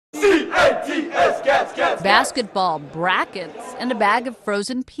B-A-T-S, cats. Basketball, brackets, and a bag of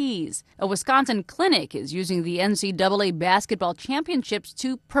frozen peas. A Wisconsin clinic is using the NCAA basketball championships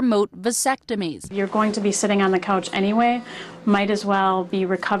to promote vasectomies. You're going to be sitting on the couch anyway. Might as well be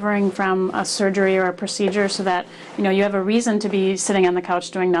recovering from a surgery or a procedure so that, you have a reason to be sitting on the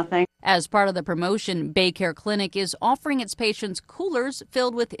couch doing nothing. As part of the promotion, Baycare Clinic is offering its patients coolers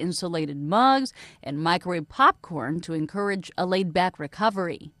filled with insulated mugs and microwave popcorn to encourage a laid-back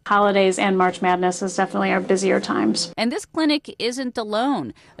recovery. Holidays and March Madness is definitely our busier times. And this clinic isn't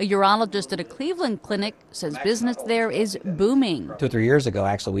alone. A urologist at a Cleveland clinic says business there is booming. 2 or 3 years ago,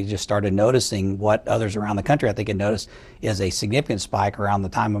 actually, we just started noticing what others around the country, I think, had noticed is a significant spike around the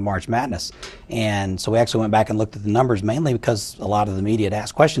time of March Madness. And so we actually went back and looked at the numbers, mainly because a lot of the media had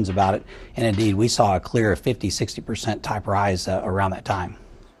asked questions about it. And indeed, we saw a clear 50-60% type rise around that time.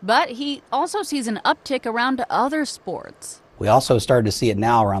 But he also sees an uptick around other sports. We also started to see it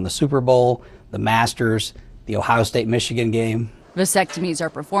now around the Super Bowl, the Masters, the Ohio State-Michigan game. Vasectomies are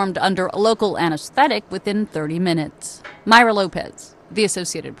performed under a local anesthetic within 30 minutes. Myra Lopez, The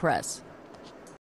Associated Press.